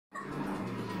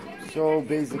So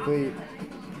basically,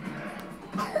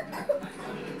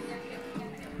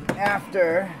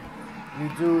 after you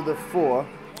do the 4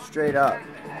 straight up,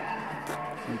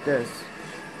 like this,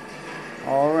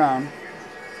 all around,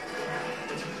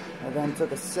 I then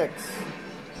took a 6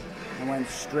 and went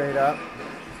straight up,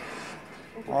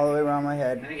 all the way around my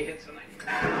head,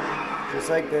 just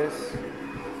like this.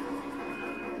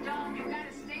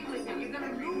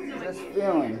 Just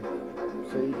feeling.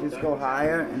 So you just go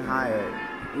higher and higher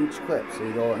each clip. So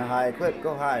you go in a higher clip,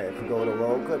 go higher. If you go with a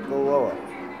low clip, go lower.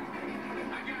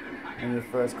 And your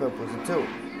first clip was a 2.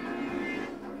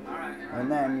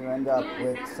 And then you end up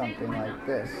with something like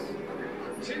this.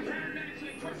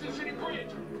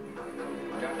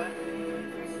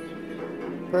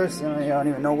 Personally, I don't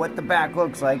even know what the back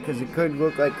looks like because it could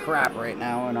look like crap right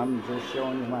now, and I'm just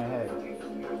showing you my head.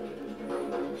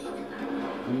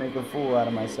 And make a fool out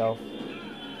of myself.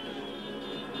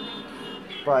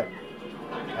 But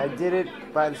I did it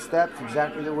by the steps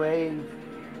exactly the way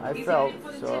I felt,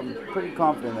 so I'm pretty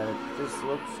confident that it just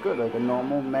looks good, like a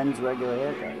normal men's regular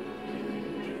haircut.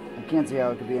 I can't see how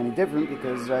it could be any different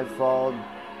because I followed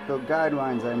the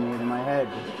guidelines I made in my head.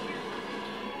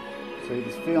 So you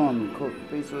just feel them,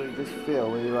 basically just feel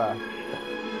where you are.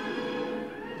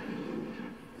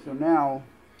 So now,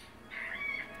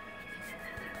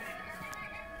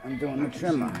 I'm doing the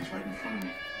trimmer.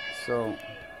 So,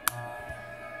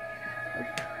 I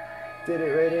did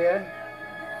it right here,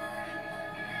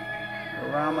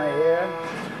 around my ear.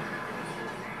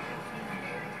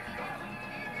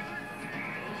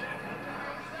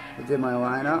 I did my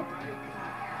lineup.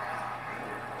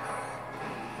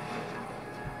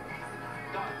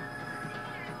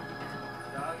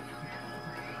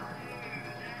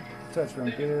 Touch my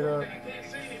beard up.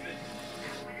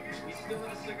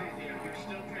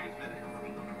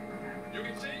 You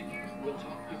can see? We'll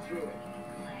talk you through it.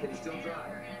 Can he still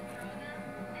drive?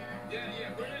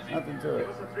 Yeah, where is he? Nothing to it. Give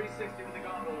us a 360 with the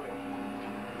gondola.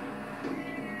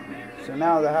 So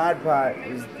now the hard part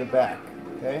is the back,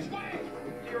 okay?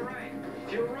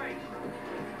 You're right.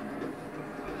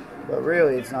 But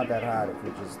really, it's not that hard if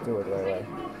you just do it right away.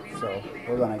 So,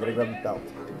 hold on, I gotta grab the belt.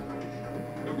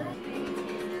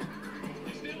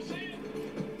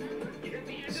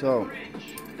 So,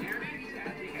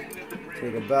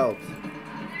 take a belt,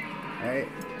 right?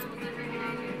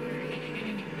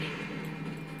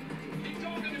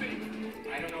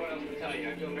 I don't know what else to tell you.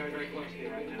 I feel very, very close to you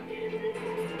right now.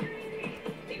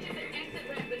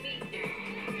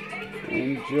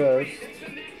 And just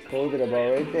hold it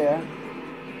about right there.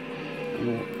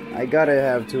 And I gotta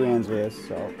have 2 hands for this,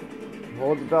 so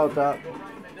hold the belt up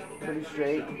pretty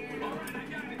straight.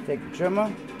 Take the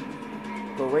trimmer,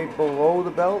 go right below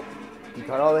the belt, and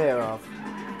cut all the hair off.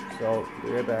 So,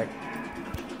 be right back.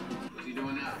 What's he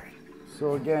doing now?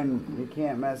 So again, you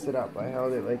can't mess it up. I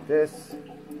held it like this.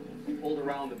 Hold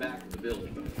around the back of the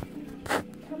building.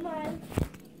 Come on.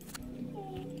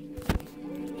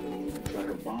 It's like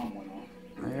a bomb went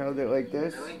off. I held it like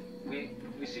this,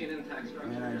 We see an intact structure.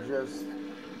 and I just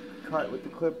cut with the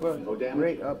clipper No damage?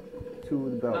 right up to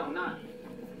the belt. No, not.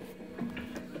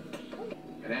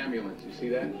 An ambulance, you see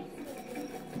that?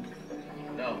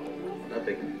 No,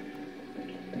 nothing.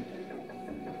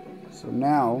 So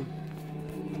now,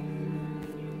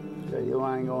 that your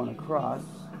line going across,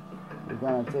 you're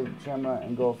gonna take the trimmer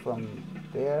and go from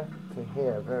there to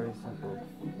here. Very simple.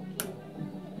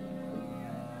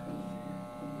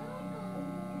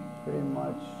 Pretty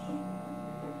much,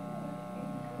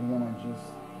 you're gonna just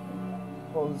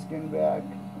pull the skin back,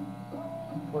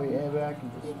 pull your hair back,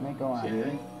 and just make a line. See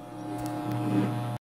that?